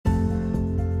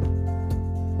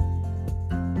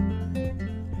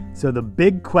So the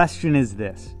big question is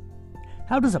this: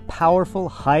 how does a powerful,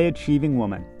 high-achieving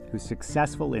woman who's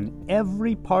successful in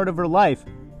every part of her life,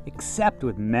 except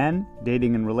with men,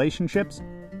 dating, and relationships,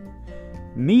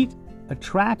 meet,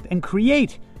 attract, and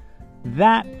create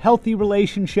that healthy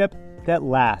relationship that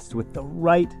lasts with the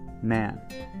right man?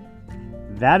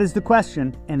 That is the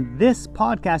question, and this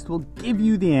podcast will give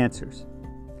you the answers.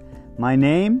 My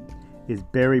name is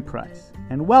Barry Price,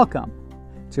 and welcome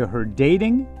to Her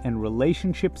Dating and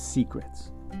Relationship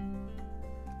Secrets.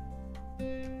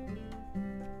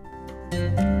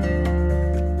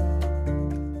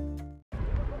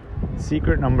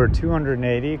 Secret number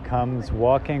 280 comes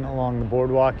walking along the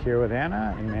boardwalk here with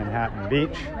Anna in Manhattan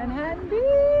Beach. Manhattan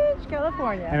Beach,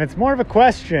 California. And it's more of a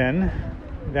question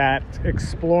that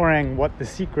exploring what the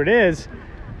secret is.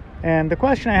 And the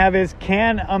question I have is,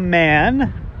 can a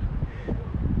man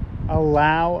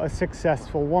allow a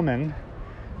successful woman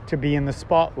to be in the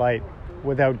spotlight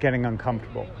without getting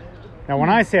uncomfortable? Now, when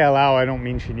I say allow, I don't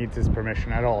mean she needs his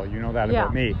permission at all. You know that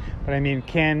about me. But I mean,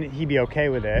 can he be okay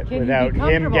with it without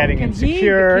him getting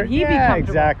insecure? Can he be comfortable?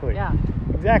 Exactly. Yeah.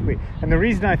 Exactly. And the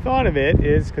reason I thought of it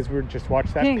is because we just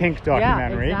watched that Pink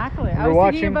documentary. Yeah, exactly. I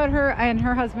was thinking about her and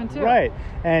her husband too. Right.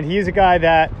 And he's a guy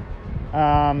that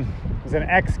was an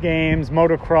X Games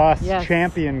motocross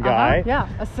champion guy. Yeah,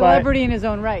 a celebrity in his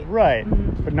own right. Right. Mm-hmm.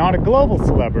 But not a global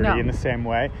celebrity in the same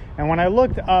way. And when I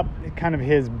looked up kind of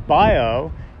his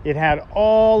bio, it had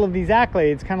all of these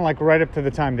accolades kind of like right up to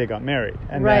the time they got married.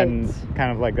 And then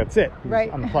kind of like that's it. He's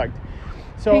unplugged.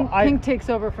 So Pink takes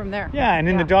over from there. Yeah, and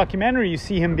in the documentary you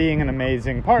see him being an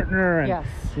amazing partner, and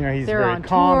you know, he's very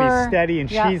calm, he's steady, and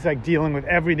she's like dealing with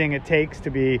everything it takes to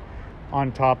be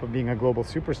on top of being a global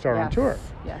superstar on tour.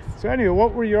 Yes. So anyway,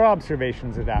 what were your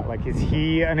observations of that? Like, is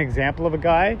he an example of a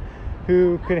guy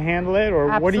who could handle it,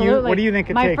 or what do you think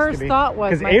it takes to be? My first thought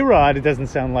was, because A-Rod, it doesn't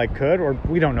sound like could, or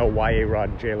we don't know why A-Rod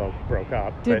and J-Lo broke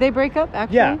up. Did they break up,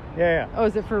 actually? Yeah. Oh,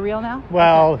 is it for real now?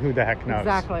 Well, who the heck knows?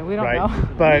 Exactly, we don't know.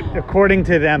 But according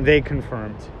to them, they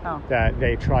confirmed that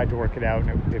they tried to work it out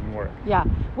and it didn't work. Yeah.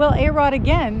 Well, A-Rod,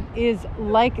 again, is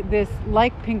like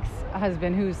Pink's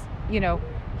husband, who's, you know,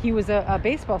 he was a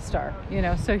baseball star, you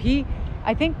know, so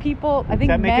I think Does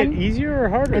that make it easier or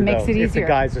harder? It makes it easier if the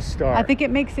guy's a star. I think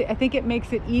it makes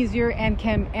it easier and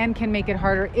can make it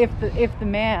harder if the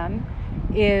man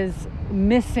is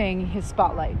missing his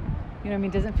spotlight. You know what I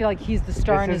mean? Doesn't feel like he's the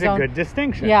star in his own. This is a good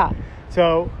distinction. Yeah.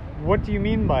 So what do you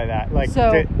mean by that? Like,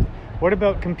 what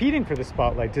about competing for the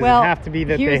spotlight? Does it have to be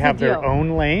that they have their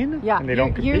own lane? Yeah. And they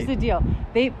don't compete? Here's the deal.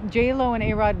 J-Lo and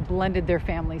A-Rod blended their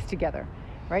families together.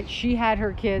 Right? She had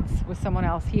her kids with someone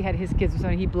else. He had his kids with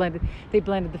someone. They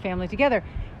blended the family together.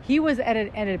 He was at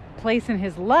a place in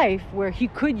his life where he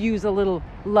could use a little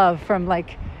love from,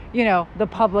 like, you know, the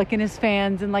public and his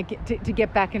fans, and like to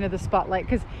get back into the spotlight,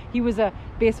 because he was a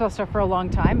baseball star for a long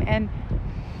time, and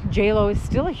J-Lo is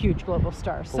still a huge global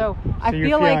star. So I feel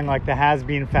you're feeling like the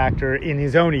has-been factor in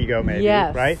his own ego, maybe,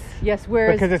 right? Yes,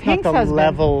 whereas because it's Pink's not the husband,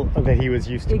 level that he was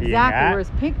used to being at. Exactly,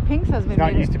 whereas Pink's husband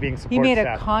not used to being support he made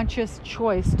staff. a conscious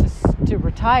choice to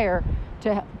retire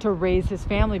to raise his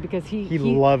family, because he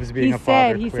loves being a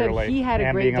father. He said he had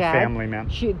a great being dad. A family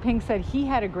man. Pink said he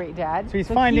had a great dad. So he's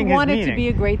finding his meaning. He wanted to be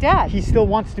a great dad. He still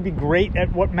wants to be great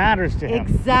at what matters to him.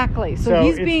 Exactly. So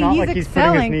he's putting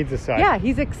his needs aside. Yeah,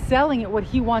 he's excelling at what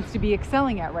he wants to be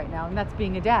excelling at right now, and that's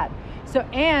being a dad. So,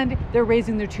 and they're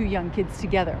raising their two young kids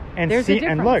together. And there's a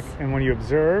difference. And look, and when you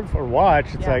observe or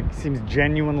watch, it's like seems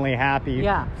genuinely happy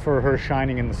for her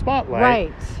shining in the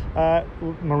spotlight. Right.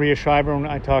 Maria Shriver, when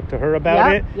I talked to her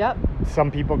about it,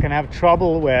 some people can have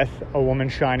trouble with a woman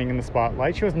shining in the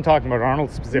spotlight. She wasn't talking about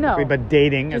Arnold specifically, but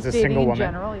dating as a single woman.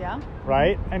 In general,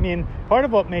 right? I mean, part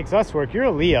of what makes us work, you're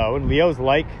a Leo, and Leos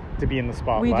like to be in the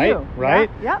spotlight. We do. Right?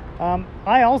 Yeah.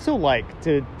 I also like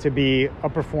to be a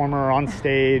performer on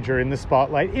stage or in the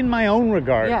spotlight in my own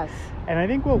regard. Yes. And I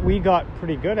think what we got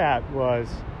pretty good at was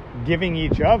giving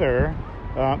each other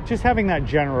just having that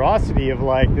generosity of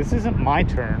like, this isn't my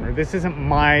turn, or this isn't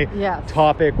my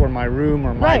topic or my room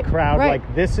or my crowd.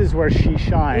 Like, this is where she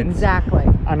shines. Exactly.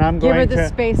 And I'm give going her the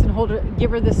space and hold her.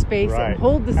 Give her the space and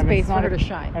hold the space for her to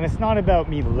shine. And it's not about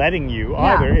me letting you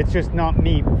either. It's just not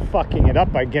me fucking it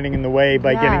up by getting in the way,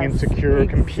 by getting insecure,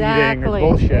 competing, or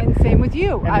bullshit. And same with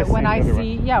you. When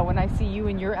I see you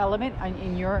in your element,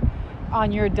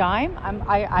 on your dime,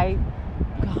 I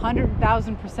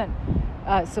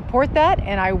 100,000% support that,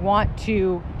 and I want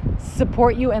to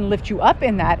support you and lift you up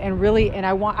in that, and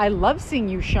I love seeing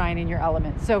you shine in your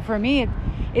element. So for me,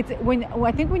 it's when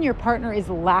I think when your partner is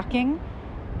lacking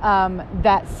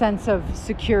that sense of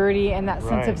security and that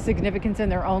sense Right. of significance in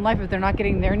their own life. If they're not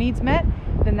getting their needs met,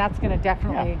 then that's going to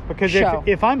definitely Because show.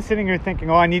 if I'm sitting here thinking,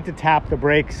 oh, I need to tap the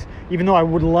brakes, even though I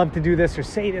would love to do this or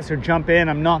say this or jump in,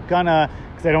 I'm not gonna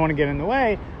because I don't want to get in the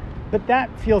way. But that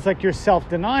feels like you're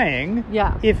self-denying.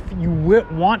 Yeah. If you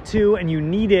want to and you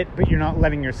need it, but you're not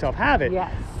letting yourself have it.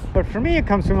 Yes. But for me, it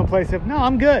comes from a place of, no,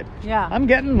 I'm good. Yeah. I'm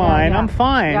getting mine. yeah. I'm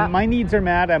fine. Yeah. My needs are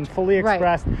met. I'm fully Right.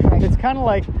 expressed. Right. It's kind of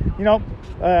like,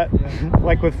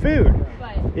 like with food.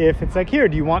 If it's like, here,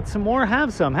 do you want some more?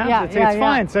 Have some. Have Yeah, some. It's yeah,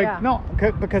 fine. It's like, yeah. no,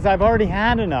 because I've already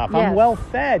had enough. I'm Yes. well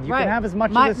fed. You Right. can have as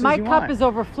much my, of this my as you cup want. is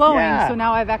overflowing, Yeah. so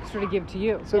now I have extra to give to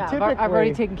you. So yeah, typically, I've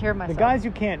already taken care of myself. the guys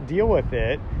who can't deal with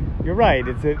it, you're right.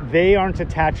 It's that they aren't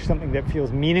attached to something that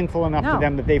feels meaningful enough to No.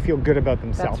 them that they feel good about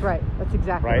themselves. That's right. That's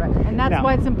exactly Right? right. And that's Now-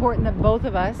 why it's important that both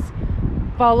of us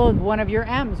follow one of your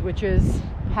M's, which is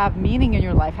have meaning in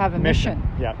your life, have a mission.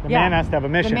 Yeah, the man has to have a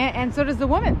mission. The man, and so does the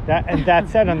woman. That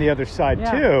said, on the other side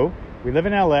Yeah. too, we live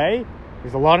in LA.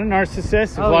 There's a lot of narcissists.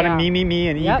 There's a Oh, lot yeah. of me,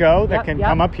 and Yep, ego that yep, can yep.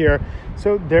 come up here.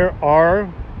 So there are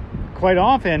quite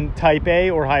often type A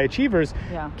or high achievers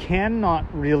Yeah. cannot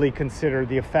really consider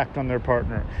the effect on their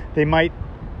partner. They might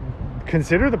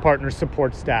consider the partner's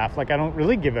support staff. Like, I don't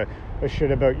really give a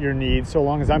shit about your needs so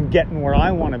long as I'm getting where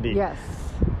I want to be. Yes.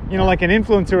 You know, like an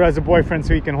influencer has a boyfriend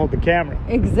so he can hold the camera.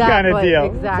 Exactly. Kind of deal.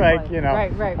 Exactly. It's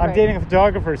like, Right, I'm right. dating a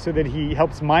photographer so that he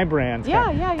helps my brand. Yeah.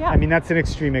 I mean, that's an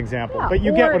extreme example, Yeah, but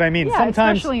you get what I mean. Yeah,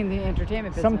 Sometimes, especially in the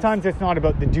entertainment business. sometimes it's not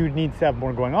about the dude needs to have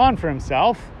more going on for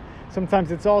himself.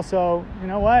 Sometimes it's also, you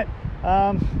know what?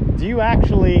 Do you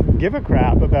actually give a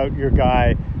crap about your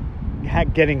guy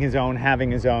getting his own, having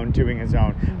his own, doing his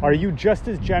own? Mm-hmm. Are you just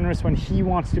as generous when he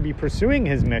wants to be pursuing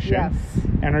his mission? Yes.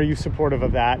 And are you supportive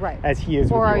of that Right. as he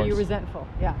is Or with are yours? you resentful?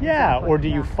 Yeah. Yeah, exactly. or do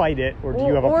you Yeah. fight it, or do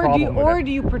you have a problem with or it?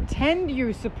 do you pretend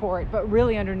you support, but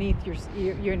really underneath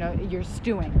you're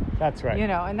stewing? That's right. You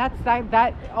know, and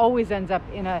that always ends up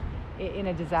in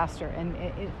a disaster, and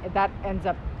that ends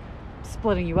up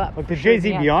splitting you up. Look, for the sure,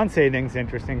 Jay-Z in the end. Beyonce thing's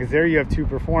interesting because there you have two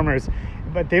performers,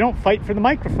 but they don't fight for the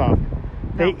microphone.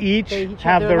 No, They each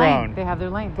have their lane. own. They have their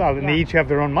lane. Well, and Yeah. they each have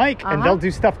their own mic, and Uh-huh. they'll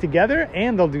do stuff together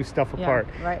and they'll do stuff Yeah, apart.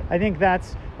 right. I think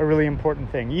that's a really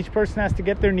important thing. Each person has to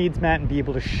get their needs met and be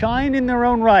able to shine in their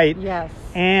own right, Yes.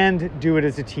 and do it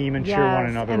as a team and cheer one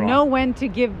Yes, another and on. know when to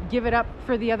give it up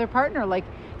for the other partner. Like,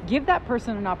 give that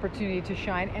person an opportunity to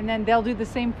shine, and then they'll do the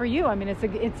same for you. I mean,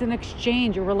 it's an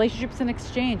exchange. A relationship's an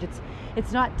exchange.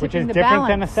 It's not tipping Which is the different balance.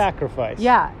 than a sacrifice.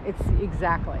 Yeah, it's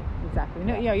exactly.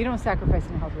 No, you don't sacrifice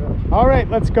in a healthy relationship. All right,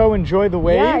 let's go enjoy the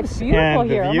waves Yeah, it's beautiful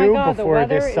and here. the view Oh my God, the before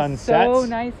weather this sun is sets. so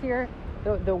nice here.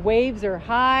 The waves are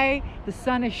high. The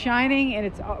sun is shining, and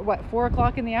it's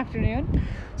 4:00 in the afternoon.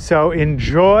 So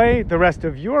enjoy the rest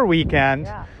of your weekend.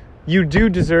 Yeah. You do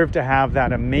deserve to have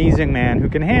that amazing man who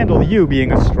can handle you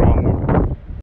being a strong woman.